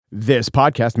This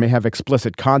podcast may have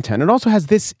explicit content. It also has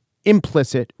this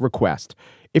implicit request.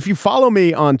 If you follow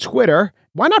me on Twitter,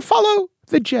 why not follow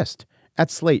The Gist at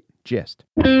Slate Gist?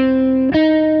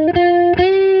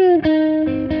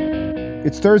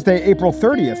 It's Thursday, April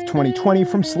 30th, 2020.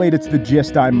 From Slate, it's The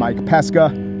Gist. I'm Mike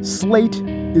Pesca. Slate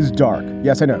is dark.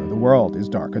 Yes, I know, the world is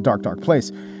dark, a dark, dark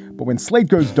place. But when Slate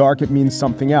goes dark, it means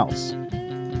something else.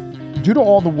 Due to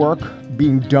all the work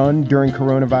being done during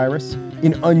coronavirus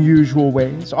in unusual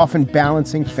ways, often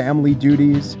balancing family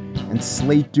duties and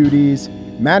Slate duties,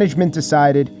 management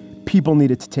decided people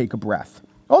needed to take a breath.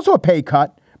 Also a pay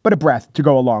cut, but a breath to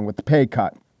go along with the pay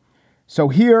cut. So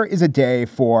here is a day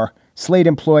for Slate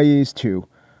employees to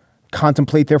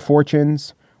contemplate their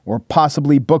fortunes or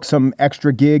possibly book some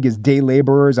extra gig as day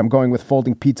laborers. I'm going with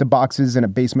folding pizza boxes in a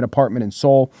basement apartment in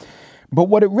Seoul. But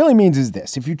what it really means is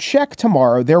this. If you check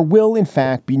tomorrow, there will, in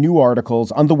fact, be new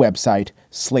articles on the website,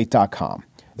 slate.com.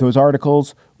 Those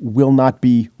articles will not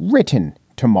be written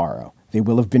tomorrow. They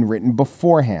will have been written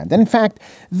beforehand. And in fact,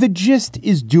 The Gist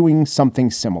is doing something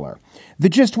similar. The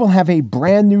Gist will have a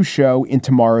brand new show in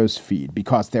tomorrow's feed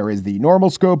because there is the normal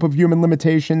scope of human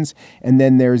limitations, and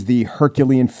then there's the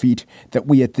Herculean feat that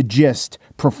we at The Gist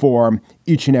perform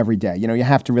each and every day. You know, you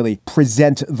have to really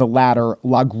present the latter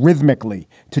logarithmically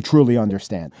to truly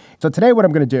understand. So today what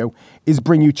I'm going to do is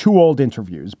bring you two old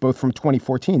interviews, both from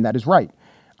 2014. That is right.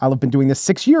 I'll have been doing this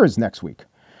 6 years next week.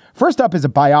 First up is a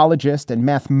biologist and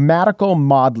mathematical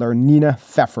modeler, Nina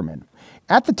Pfefferman.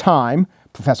 At the time,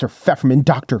 Professor Pfefferman,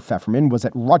 Dr. Pfefferman, was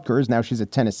at Rutgers. Now she's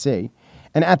at Tennessee.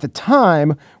 And at the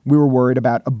time, we were worried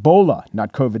about Ebola,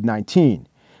 not COVID-19.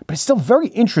 But it's still very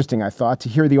interesting, I thought, to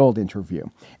hear the old interview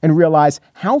and realize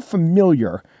how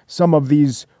familiar some of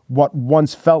these what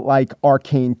once felt like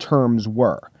arcane terms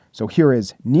were. So here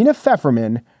is Nina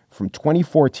Pfefferman from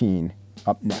 2014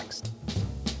 up next.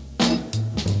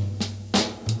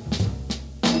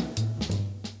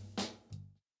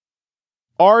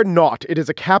 R naught. It is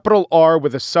a capital R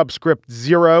with a subscript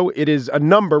 0. It is a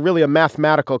number, really a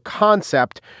mathematical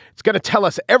concept. It's going to tell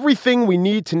us everything we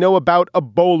need to know about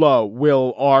Ebola.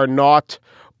 Will R naught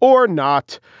or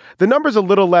not? The number's a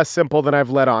little less simple than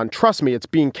I've let on. Trust me, it's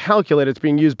being calculated. It's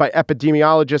being used by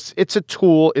epidemiologists. It's a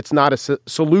tool. It's not a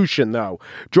solution, though.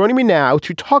 Joining me now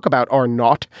to talk about R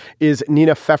naught is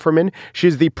Nina Pfefferman.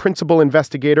 She's the principal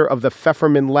investigator of the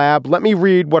Pfefferman Lab. Let me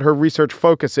read what her research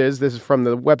focus is. This is from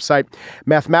the website,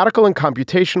 Mathematical and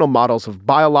Computational Models of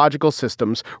Biological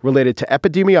Systems Related to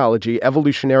Epidemiology,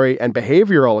 Evolutionary and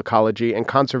Behavioral Ecology, and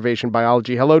Conservation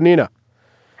Biology. Hello, Nina.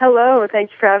 Hello.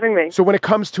 Thanks for having me. So when it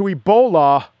comes to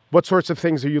Ebola, what sorts of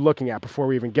things are you looking at before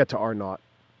we even get to R naught?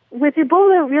 With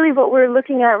Ebola, really what we're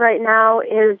looking at right now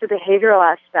is the behavioral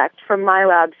aspect from my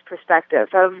lab's perspective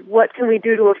of what can we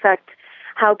do to affect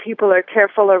how people are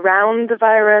careful around the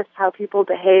virus, how people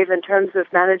behave in terms of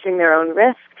managing their own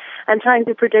risk, and trying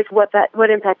to predict what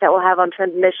impact that will have on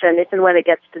transmission if and when it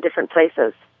gets to different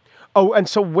places. Oh, and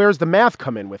so where's the math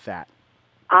come in with that?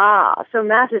 So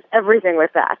math is everything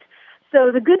with that. So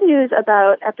the good news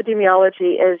about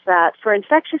epidemiology is that for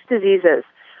infectious diseases,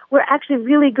 we're actually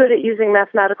really good at using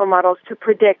mathematical models to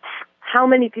predict how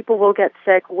many people will get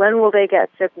sick, when will they get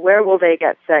sick, where will they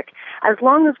get sick, as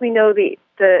long as we know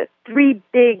the three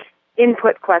big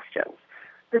input questions.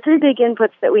 The three big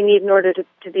inputs that we need in order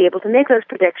to be able to make those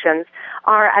predictions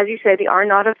are, as you say, the R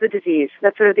naught of the disease.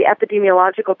 That's sort of the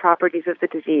epidemiological properties of the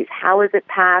disease. How is it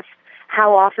passed?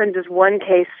 How often does one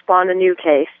case spawn a new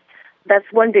case? That's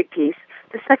one big piece.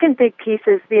 The second big piece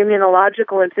is the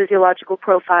immunological and physiological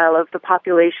profile of the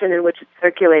population in which it's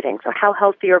circulating. So how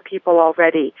healthy are people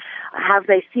already? Have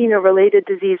they seen a related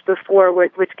disease before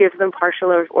which gives them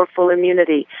partial or full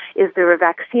immunity? Is there a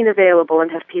vaccine available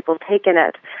and have people taken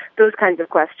it? Those kinds of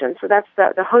questions. So that's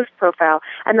the host profile.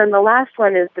 And then the last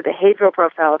one is the behavioral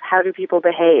profile of how do people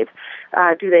behave?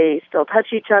 Do they still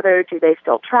touch each other? Do they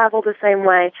still travel the same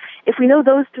way? If we know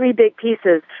those three big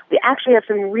pieces, we actually have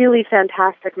some really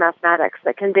fantastic mathematics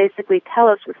that can basically tell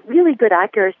us with really good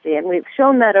accuracy. And we've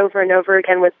shown that over and over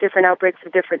again with different outbreaks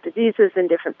of different diseases in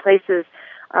different places,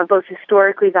 both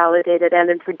historically validated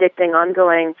and in predicting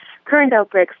ongoing current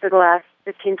outbreaks for the last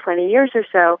 15, 20 years or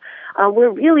so. We're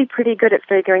really pretty good at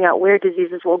figuring out where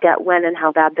diseases will get when and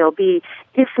how bad they'll be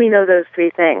if we know those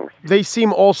three things. They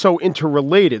seem also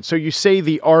interrelated. So you say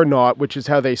the R naught, which is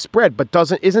how they spread, but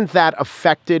isn't that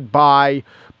affected by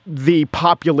the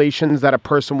populations that a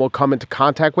person will come into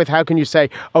contact with? How can you say,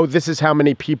 oh, this is how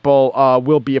many people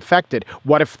will be affected?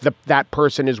 What if that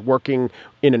person is working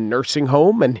in a nursing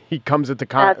home and he comes into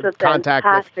contact with... That's a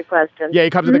fantastic question. Yeah,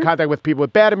 he comes into contact with people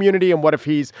with bad immunity. And what if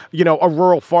he's, a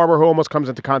rural farmer who almost comes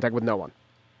into contact with no one?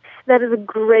 That is a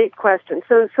great question.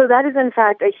 So that is, in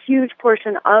fact, a huge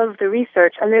portion of the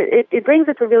research, and it brings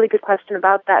up a really good question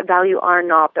about that value R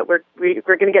naught that we're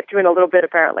going to get to in a little bit,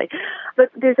 apparently. But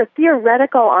there's a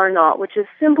theoretical R naught, which is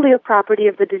simply a property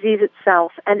of the disease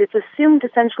itself, and it's assumed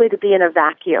essentially to be in a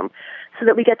vacuum, so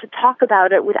that we get to talk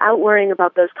about it without worrying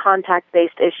about those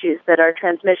contact-based issues that are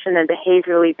transmission and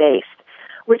behaviorally based,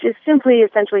 which is simply,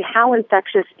 essentially, how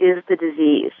infectious is the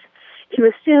disease. You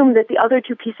assume that the other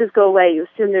two pieces go away. You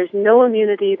assume there's no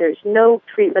immunity, there's no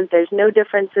treatment, there's no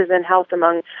differences in health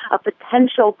among a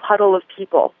potential puddle of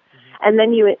people. And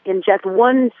then you inject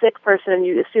one sick person and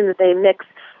you assume that they mix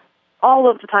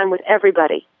all of the time with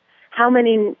everybody. How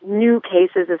many new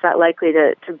cases is that likely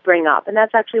to bring up? And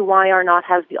that's actually why R naught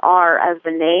has the R as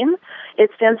the name. It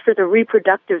stands for the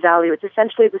reproductive value. It's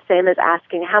essentially the same as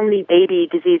asking how many baby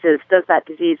diseases does that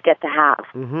disease get to have?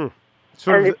 Mm-hmm.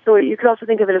 So you could also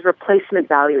think of it as replacement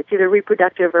value. It's either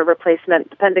reproductive or replacement,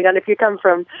 depending on if you come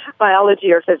from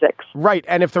biology or physics. Right.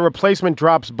 And if the replacement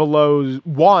drops below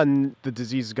 1, the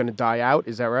disease is going to die out.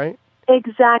 Is that right?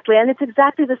 Exactly. And it's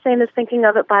exactly the same as thinking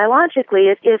of it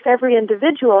biologically. If every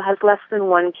individual has less than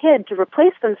one kid to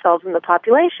replace themselves in the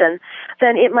population,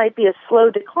 then it might be a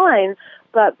slow decline,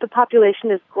 but the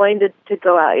population is going to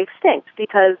go out extinct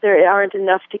because there aren't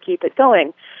enough to keep it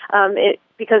going.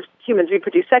 Because humans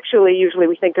reproduce sexually, usually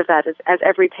we think of that as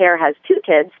every pair has 2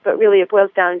 kids, but really it boils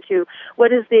down to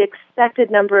what is the expected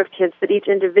number of kids that each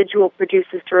individual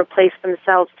produces to replace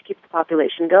themselves to keep the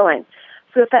population going.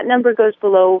 So if that number goes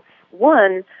below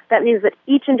 1, that means that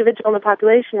each individual in the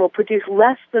population will produce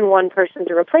less than one person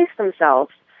to replace themselves.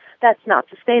 That's not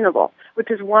sustainable,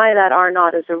 which is why that R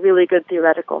naught is a really good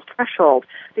theoretical threshold,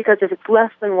 because if it's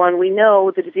less than 1, we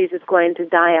know the disease is going to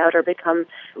die out or become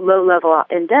low-level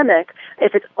endemic.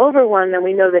 If it's over 1, then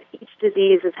we know that each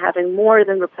disease is having more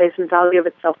than replacement value of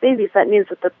itself babies. That means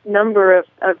that the number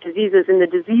of diseases in the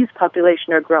disease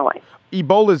population are growing.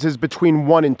 Ebola's is between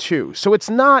 1 and 2, so it's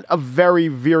not a very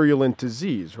virulent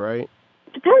disease, right?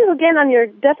 Depends, again, on your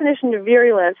definition of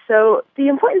virulence. So the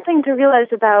important thing to realize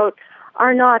about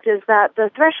R naught is that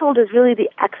the threshold is really the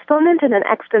exponent in an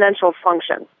exponential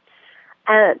function.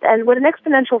 And what an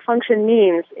exponential function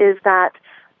means is that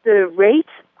the rate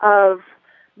of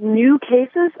new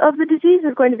cases of the disease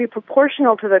is going to be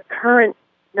proportional to the current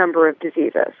number of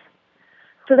diseases.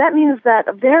 So that means that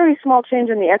a very small change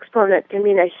in the exponent can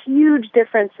mean a huge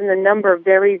difference in the number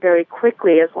very, very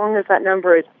quickly, as long as that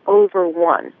number is over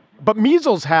 1. But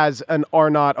measles has an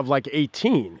R naught of like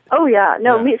 18. Oh, yeah.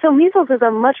 No, Yeah. So measles is a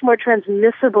much more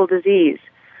transmissible disease.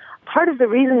 Part of the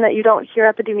reason that you don't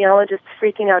hear epidemiologists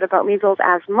freaking out about measles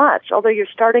as much, although you're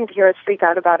starting to hear us freak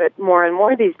out about it more and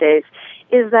more these days,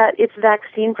 is that it's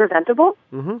vaccine preventable,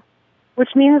 which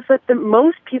means that the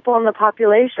most people in the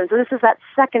population, so this is that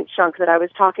second chunk that I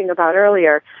was talking about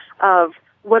earlier of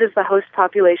what does the host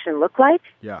population look like?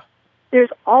 Yeah. There's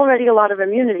already a lot of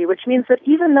immunity, which means that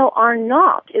even though R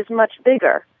naught is much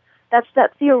bigger, that's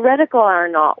that theoretical R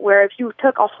naught, where if you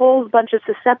took a whole bunch of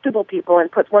susceptible people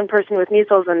and put one person with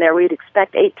measles in there, we'd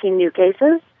expect 18 new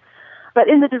cases. But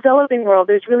in the developing world,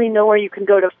 there's really nowhere you can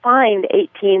go to find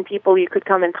 18 people you could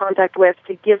come in contact with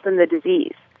to give them the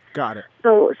disease. Got it.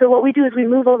 So what we do is we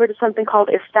move over to something called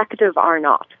effective R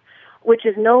naught, which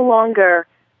is no longer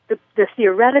the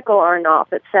theoretical R naught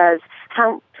that says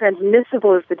how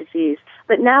transmissible is the disease,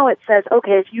 but now it says,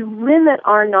 okay, if you limit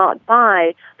R naught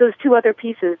by those two other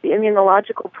pieces, the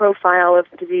immunological profile of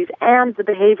the disease and the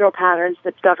behavioral patterns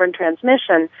that govern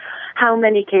transmission, how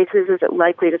many cases is it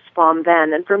likely to spawn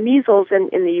then? And for measles in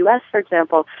the U.S., for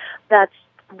example, that's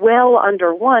well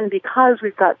under 1 because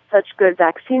we've got such good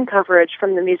vaccine coverage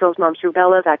from the measles, mumps,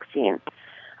 rubella vaccine.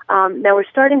 Now we're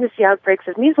starting to see outbreaks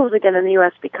of measles again in the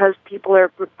U.S. because people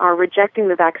are rejecting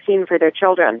the vaccine for their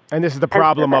children. And this is the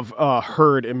problem of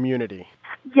herd immunity.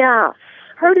 Yeah.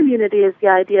 Herd immunity is the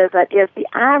idea that if the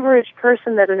average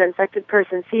person that an infected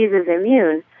person sees is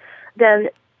immune, then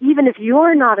even if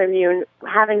you're not immune,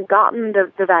 having gotten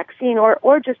the vaccine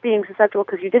or just being susceptible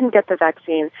because you didn't get the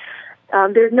vaccine,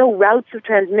 there's no routes of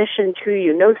transmission to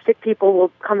you. No sick people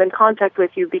will come in contact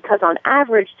with you because on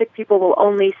average, sick people will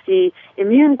only see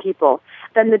immune people.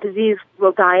 Then the disease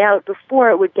will die out before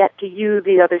it would get to you,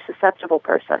 the other susceptible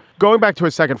person. Going back to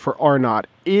a second for R naught,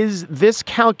 is this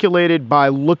calculated by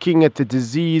looking at the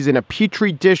disease in a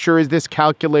petri dish, or is this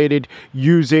calculated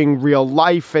using real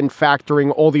life and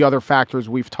factoring all the other factors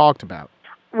we've talked about?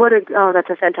 That's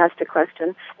a fantastic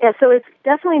question. Yeah, so it's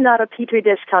definitely not a petri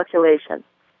dish calculation.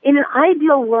 In an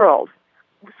ideal world,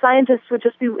 scientists would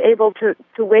just be able to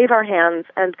wave our hands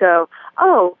and go,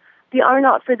 oh, the R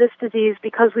naught for this disease,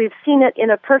 because we've seen it in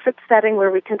a perfect setting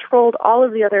where we controlled all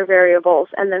of the other variables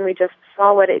and then we just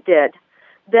saw what it did,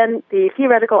 then the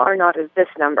theoretical R naught is this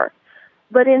number.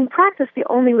 But in practice, the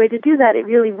only way to do that, it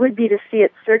really would be to see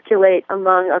it circulate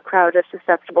among a crowd of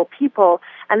susceptible people,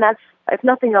 and that's, if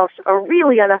nothing else, a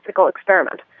really unethical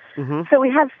experiment. Mm-hmm. So we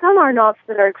have some R naughts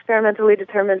that are experimentally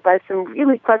determined by some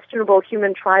really questionable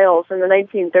human trials in the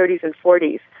 1930s and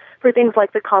 40s for things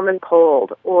like the common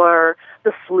cold or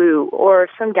the flu or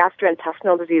some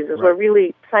gastrointestinal diseases, where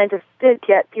really scientists did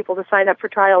get people to sign up for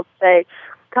trials to say,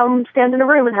 come stand in a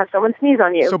room and have someone sneeze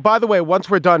on you. So, by the way, once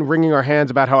we're done wringing our hands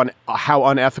about how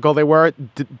unethical they were,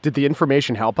 did the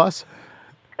information help us?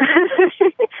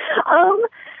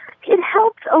 It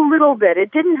helped a little bit.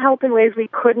 It didn't help in ways we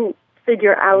couldn't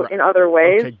figure out in other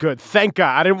ways. Okay, good. Thank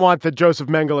God. I didn't want the Joseph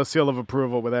Mengele seal of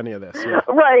approval with any of this. Yeah.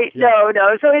 Right. Yeah.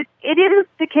 No. So it is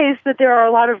the case that there are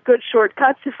a lot of good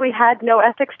shortcuts if we had no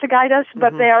ethics to guide us,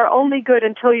 but they are only good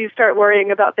until you start worrying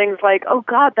about things like, oh,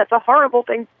 God, that's a horrible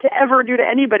thing to ever do to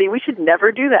anybody. We should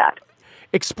never do that.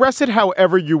 Express it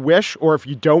however you wish, or if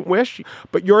you don't wish,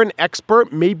 but you're an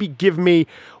expert. Maybe give me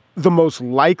the most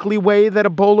likely way that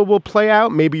Ebola will play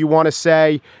out. Maybe you want to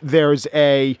say there's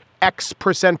a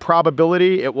X%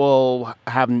 probability it will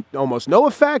have almost no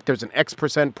effect. There's an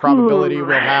X% probability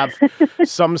we'll have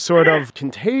some sort of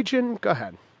contagion. Go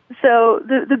ahead. So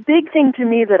the big thing to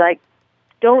me that I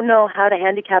don't know how to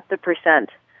handicap the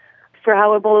percent for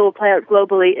how Ebola will play out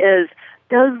globally is,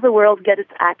 does the world get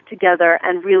its act together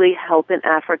and really help in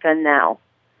Africa now?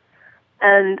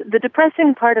 And the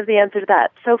depressing part of the answer to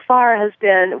that so far has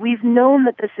been, we've known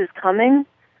that this is coming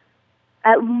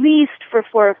at least for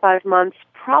 4 or 5 months,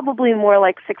 probably more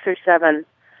like 6 or 7.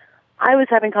 I was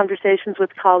having conversations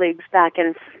with colleagues back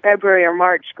in February or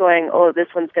March going, oh, this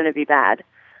one's going to be bad.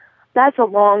 That's a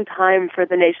long time for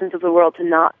the nations of the world to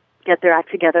not get their act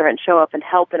together and show up and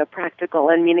help in a practical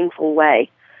and meaningful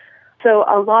way. So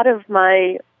a lot of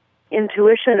my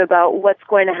intuition about what's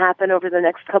going to happen over the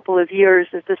next couple of years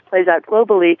as this plays out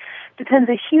globally depends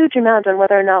a huge amount on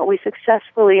whether or not we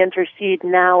successfully intercede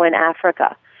now in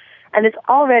Africa. And it's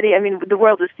already, the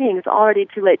world is seeing it's already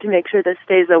too late to make sure this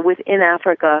stays a within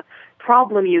Africa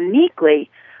problem uniquely,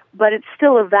 but it's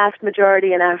still a vast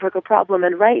majority in Africa problem.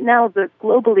 And right now, the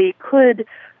globally could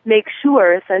make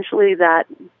sure, essentially, that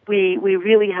we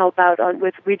really help out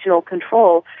with regional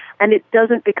control, and it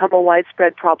doesn't become a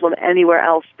widespread problem anywhere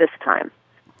else this time.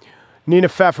 Nina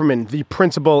Pfefferman, the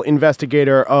principal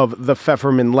investigator of the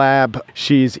Pfefferman Lab.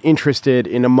 She's interested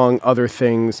in, among other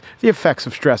things, the effects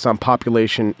of stress on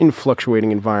population in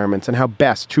fluctuating environments and how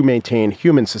best to maintain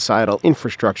human societal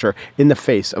infrastructure in the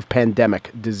face of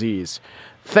pandemic disease.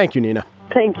 Thank you, Nina.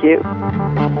 Thank you.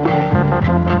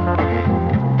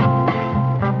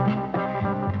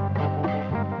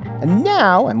 And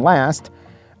now, and last,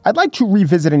 I'd like to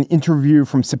revisit an interview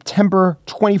from September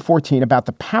 2014 about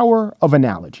the power of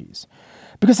analogies.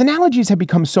 Because analogies have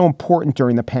become so important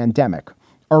during the pandemic.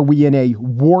 Are we in a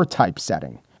war-type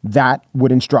setting? That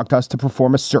would instruct us to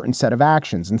perform a certain set of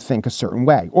actions and think a certain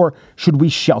way. Or should we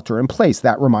shelter in place?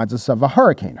 That reminds us of a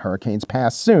hurricane. Hurricanes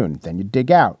pass soon, then you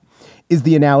dig out. Is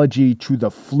the analogy to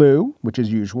the flu, which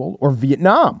is usual, or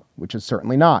Vietnam, which is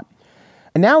certainly not?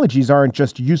 Analogies aren't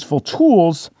just useful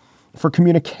tools for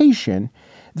communication.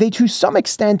 They, to some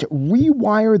extent,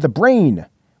 rewire the brain,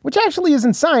 which actually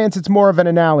isn't science. It's more of an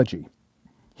analogy.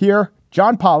 Here,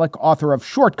 John Pollock, author of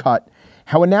Shortcut,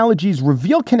 How Analogies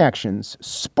Reveal Connections,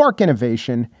 Spark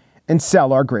Innovation, and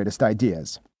Sell Our Greatest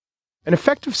Ideas. An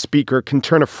effective speaker can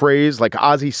turn a phrase like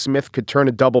Ozzie Smith could turn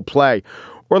a double play,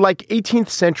 or like 18th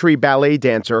century ballet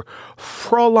dancer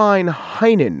Fräulein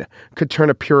Heinen could turn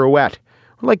a pirouette.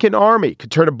 Like an army could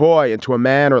turn a boy into a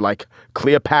man, or like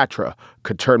Cleopatra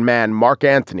could turn man Mark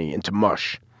Antony into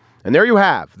mush. And there you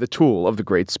have the tool of the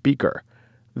great speaker,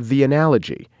 the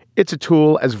analogy. It's a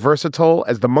tool as versatile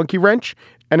as the monkey wrench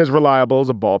and as reliable as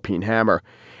a ball-peen hammer.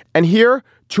 And here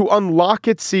to unlock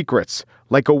its secrets,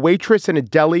 like a waitress in a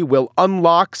deli will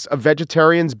unlocks a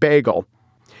vegetarian's bagel,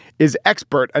 is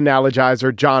expert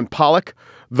analogizer John Pollock.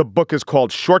 The book is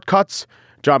called Shortcuts.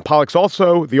 John Pollock's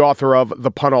also the author of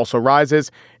The Pun Also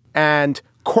Rises and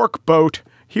Cork Boat.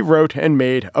 He wrote and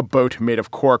made a boat made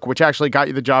of cork, which actually got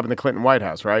you the job in the Clinton White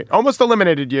House, right? Almost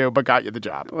eliminated you, but got you the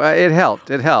job. Well, it helped.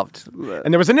 It helped.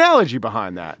 And there was an analogy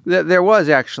behind that. There was,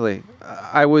 actually.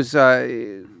 I was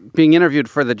being interviewed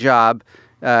for the job,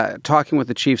 talking with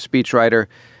the chief speechwriter,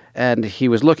 and he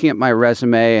was looking at my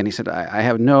resume, and he said, I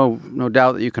have no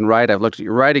doubt that you can write. I've looked at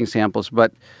your writing samples,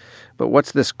 but but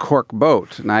what's this cork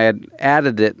boat? And I had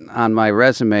added it on my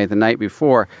resume the night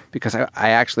before because I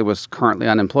actually was currently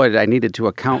unemployed. I needed to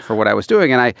account for what I was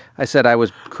doing. And I said I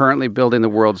was currently building the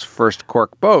world's first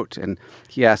cork boat. And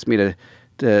he asked me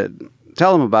to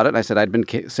tell him about it. And I said I'd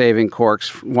been saving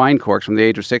wine corks from the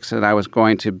age of 6, and I was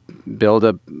going to build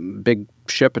a big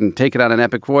ship and take it on an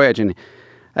epic voyage. And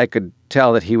I could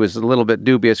tell that he was a little bit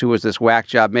dubious. Who was this whack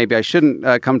job? Maybe I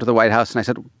shouldn't come to the White House. And I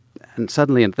said, and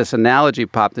suddenly this analogy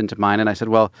popped into mind. And I said,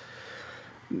 well,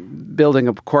 building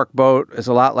a cork boat is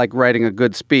a lot like writing a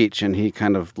good speech. And he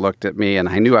kind of looked at me, and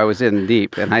I knew I was in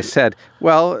deep. And I said,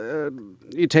 well,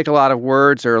 you take a lot of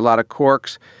words or a lot of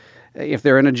corks. If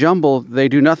they're in a jumble, they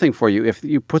do nothing for you. If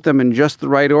you put them in just the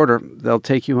right order, they'll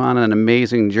take you on an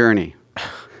amazing journey.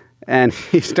 And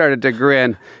he started to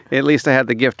grin. At least I had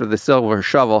the gift of the silver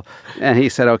shovel. And he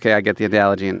said, okay, I get the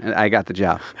analogy, and I got the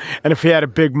job. And if he had a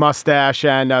big mustache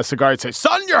and a cigar, he'd say,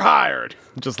 son, you're hired.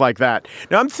 Just like that.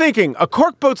 Now, I'm thinking a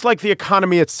cork boat's like the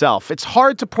economy itself. It's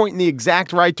hard to point in the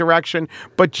exact right direction,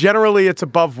 but generally it's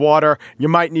above water. You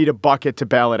might need a bucket to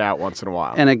bail it out once in a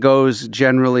while. And it goes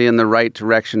generally in the right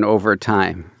direction over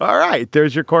time. All right.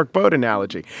 There's your cork boat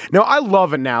analogy. Now, I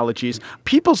love analogies.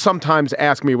 People sometimes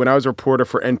ask me when I was a reporter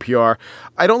for NPR,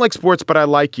 I don't like sports, but I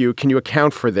like you. Can you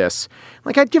account for this?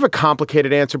 Like, I'd give a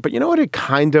complicated answer, but you know what it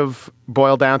kind of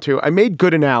boiled down to? I made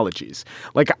good analogies.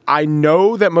 Like, I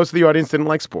know that most of the audience didn't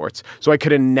like sports, so I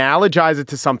could analogize it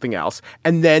to something else,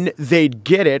 and then they'd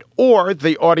get it. Or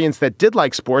the audience that did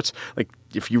like sports, like,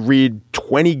 if you read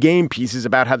 20 game pieces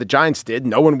about how the Giants did,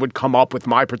 no one would come up with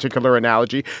my particular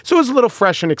analogy. So it was a little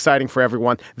fresh and exciting for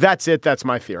everyone. That's it. That's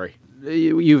my theory.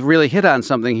 You've really hit on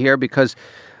something here, because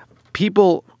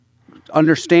people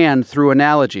understand through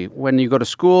analogy. When you go to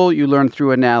school, you learn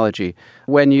through analogy.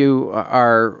 When you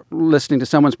are listening to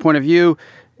someone's point of view,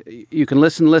 you can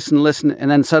listen,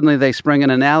 and then suddenly they spring an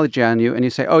analogy on you, and you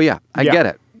say, oh, yeah, I get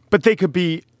it. But they could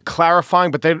be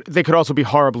clarifying, but they could also be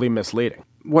horribly misleading.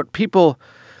 What people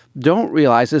don't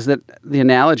realize is that the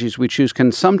analogies we choose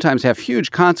can sometimes have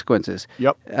huge consequences.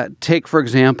 Yep. Take, for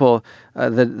example,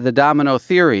 the domino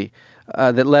theory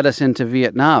that led us into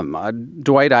Vietnam.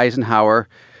 Dwight Eisenhower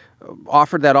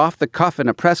offered that off the cuff in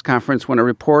a press conference when a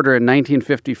reporter in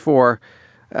 1954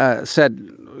 said,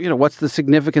 what's the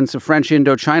significance of French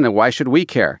Indochina? Why should we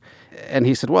care? And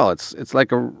he said, well, it's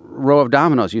like a row of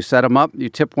dominoes. You set them up, you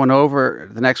tip one over,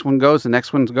 the next one goes,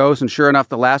 and sure enough,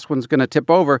 the last one's going to tip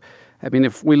over. I mean,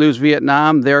 if we lose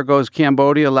Vietnam, there goes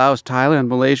Cambodia, Laos, Thailand,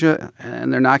 Malaysia,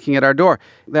 and they're knocking at our door.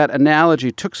 That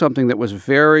analogy took something that was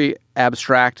very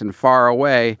abstract and far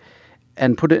away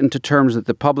and put it into terms that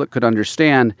the public could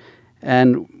understand.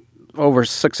 And over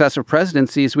successive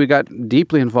presidencies, we got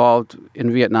deeply involved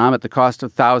in Vietnam at the cost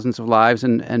of thousands of lives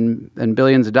and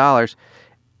billions of dollars.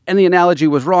 And the analogy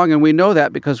was wrong, and we know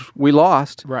that because we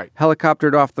lost. Right.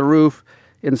 Helicoptered off the roof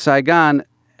in Saigon,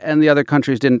 and the other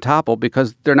countries didn't topple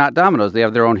because they're not dominoes. They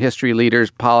have their own history,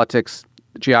 leaders, politics,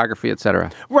 geography, etc.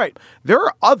 Right. There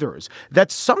are others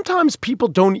that sometimes people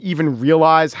don't even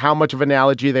realize how much of an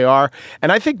analogy they are.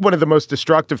 And I think one of the most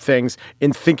destructive things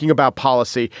in thinking about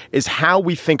policy is how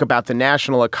we think about the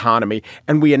national economy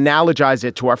and we analogize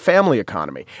it to our family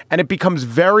economy. And it becomes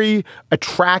very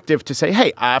attractive to say,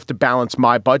 hey, I have to balance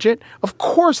my budget. Of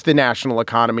course, the national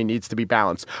economy needs to be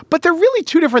balanced. But they're really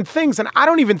two different things. And I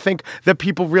don't even think that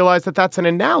people realize that that's an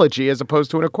analogy as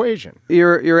opposed to an equation.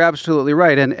 You're absolutely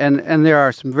right. And there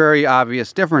are some very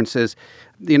obvious differences.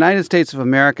 The United States of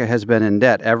America has been in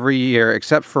debt every year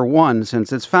except for one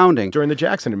since its founding. During the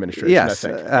Jackson administration, yes,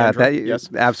 I think. Yes,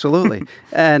 absolutely.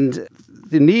 And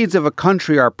the needs of a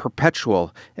country are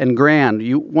perpetual and grand.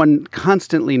 One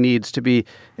constantly needs to be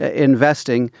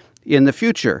investing in the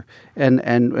future,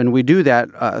 and we do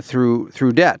that through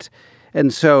debt.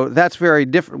 And so that's very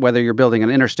different, whether you're building an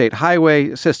interstate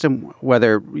highway system,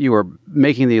 whether you are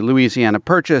making the Louisiana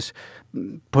Purchase,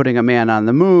 putting a man on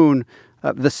the moon.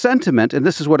 The sentiment, and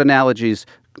this is what analogies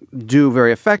do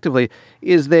very effectively,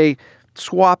 is they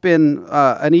swap in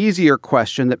an easier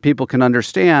question that people can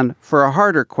understand for a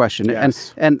harder question.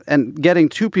 Yes. And getting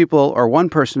two people or one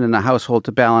person in a household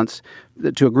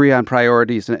to agree on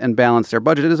priorities and balance their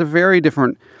budget is a very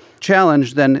different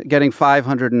challenge than getting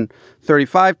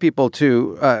 535 people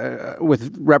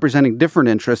with representing different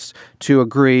interests to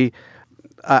agree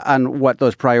on what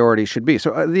those priorities should be.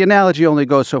 So the analogy only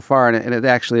goes so far, and it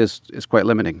actually is quite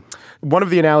limiting. One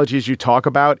of the analogies you talk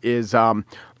about is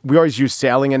we always use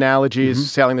sailing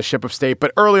analogies, sailing the ship of state.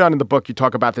 But early on in the book, you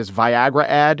talk about this Viagra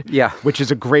ad, which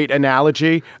is a great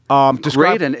analogy.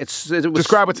 Describe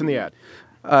what's in the ad.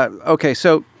 Okay,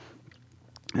 so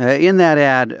in that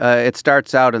ad, it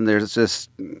starts out and there's this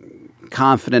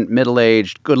confident,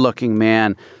 middle-aged, good-looking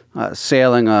man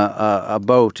sailing a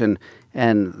boat, and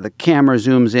the camera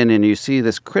zooms in, and you see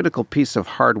this critical piece of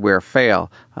hardware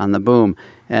fail on the boom,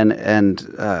 and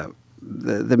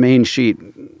the main sheet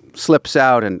slips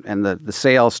out, and the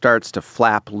sail starts to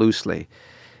flap loosely.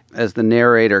 As the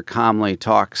narrator calmly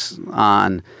talks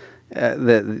on,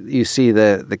 you see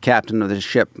the captain of the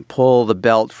ship pull the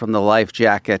belt from the life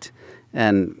jacket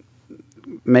and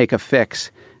make a fix,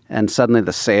 and suddenly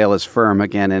the sail is firm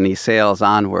again, and he sails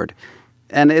onward.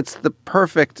 And it's the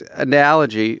perfect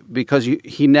analogy because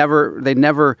they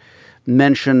never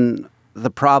mention the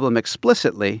problem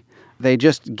explicitly. They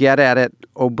just get at it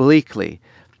obliquely.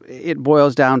 It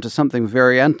boils down to something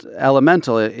very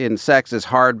elemental in sex. Is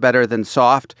hard better than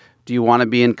soft? Do you want to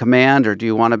be in command, or do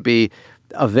you want to be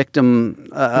a victim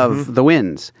of the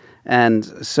winds? And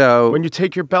so, when you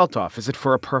take your belt off, is it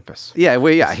for a purpose?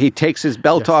 Yeah, he takes his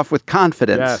belt off with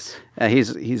confidence.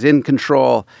 Yes. He's in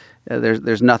control.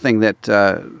 There's nothing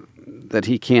that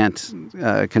he can't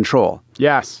control.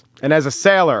 Yes. And as a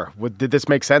sailor, did this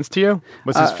make sense to you?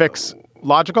 Was his fix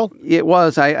logical? It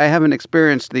was. I haven't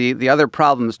experienced the other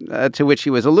problems to which he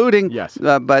was alluding. Yes.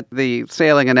 But the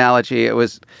sailing analogy, it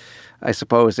was, I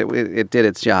suppose, it did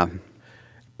its job.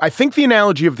 I think the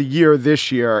analogy of the year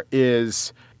this year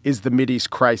is the Mideast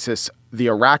crisis, the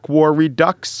Iraq War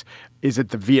redux? Is it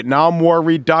the Vietnam War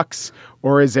redux?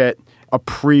 Or is it a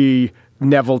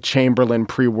pre-Neville Chamberlain,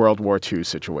 pre-World War II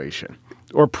situation?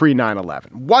 Or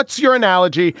pre-9/11? What's your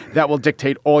analogy that will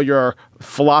dictate all your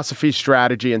philosophy,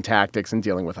 strategy, and tactics in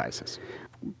dealing with ISIS?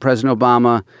 President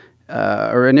Obama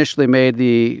initially made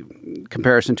the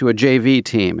comparison to a JV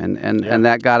team, and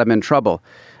that got him in trouble.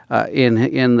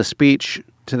 In the speech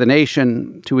to the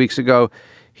nation 2 weeks ago,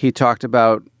 he talked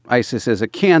about ISIS as a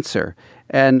cancer.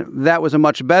 And that was a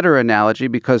much better analogy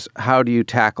because how do you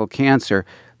tackle cancer?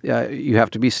 You have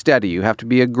to be steady. You have to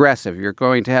be aggressive. You're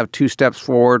going to have 2 steps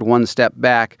forward, 1 step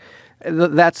back.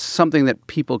 That's something that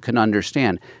people can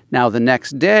understand. Now, the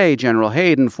next day, General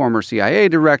Hayden, former CIA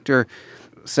director,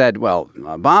 said, well,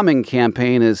 a bombing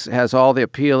campaign has all the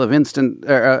appeal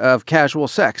of casual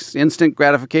sex, instant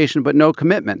gratification, but no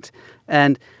commitment.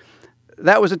 And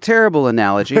that was a terrible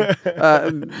analogy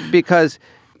because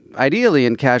ideally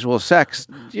in casual sex,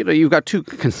 you've got 2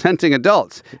 consenting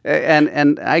adults.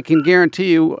 And I can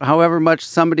guarantee you, however much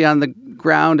somebody on the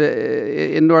ground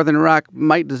in northern Iraq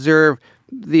might deserve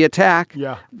the attack,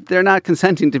 they're not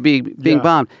consenting to being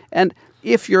bombed. And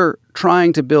if you're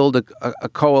trying to build a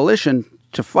coalition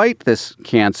to fight this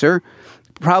cancer,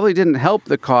 probably didn't help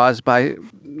the cause by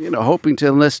hoping to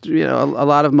enlist a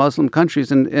lot of Muslim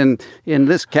countries in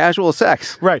this casual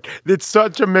sex. Right. It's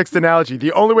such a mixed analogy.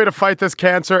 The only way to fight this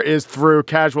cancer is through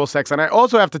casual sex. And I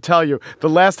also have to tell you, the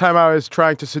last time I was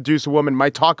trying to seduce a woman, my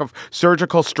talk of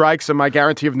surgical strikes and my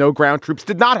guarantee of no ground troops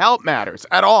did not help matters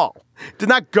at all. Did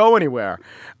not go anywhere.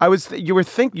 You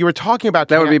were talking about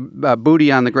that would be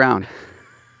booty on the ground.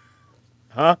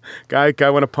 Huh? Guy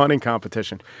won a punning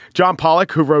competition. John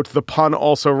Pollock, who wrote The Pun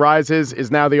Also Rises, is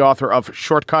now the author of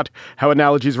Shortcut: How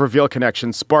Analogies Reveal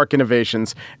Connections, Spark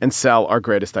Innovations, and Sell Our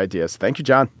Greatest Ideas. Thank you,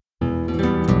 John.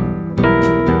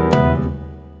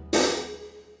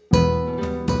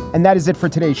 And that is it for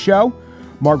today's show.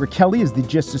 Margaret Kelly is the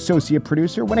Gist associate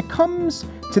producer. When it comes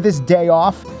to this day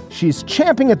off, she's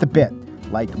champing at the bit,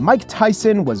 like Mike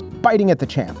Tyson was biting at the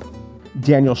champ.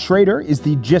 Daniel Schrader is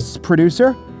the Gist's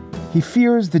producer. He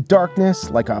fears the darkness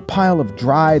like a pile of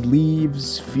dried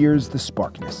leaves fears the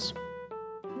sparkness.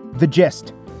 The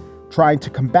Gist, trying to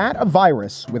combat a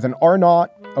virus with an R0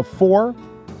 of 4,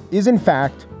 is in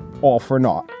fact all for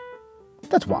naught.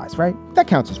 That's wise, right? That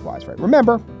counts as wise, right?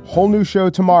 Remember, whole new show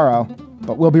tomorrow,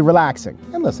 but we'll be relaxing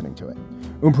and listening to it.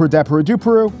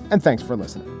 Peru, and thanks for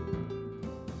listening.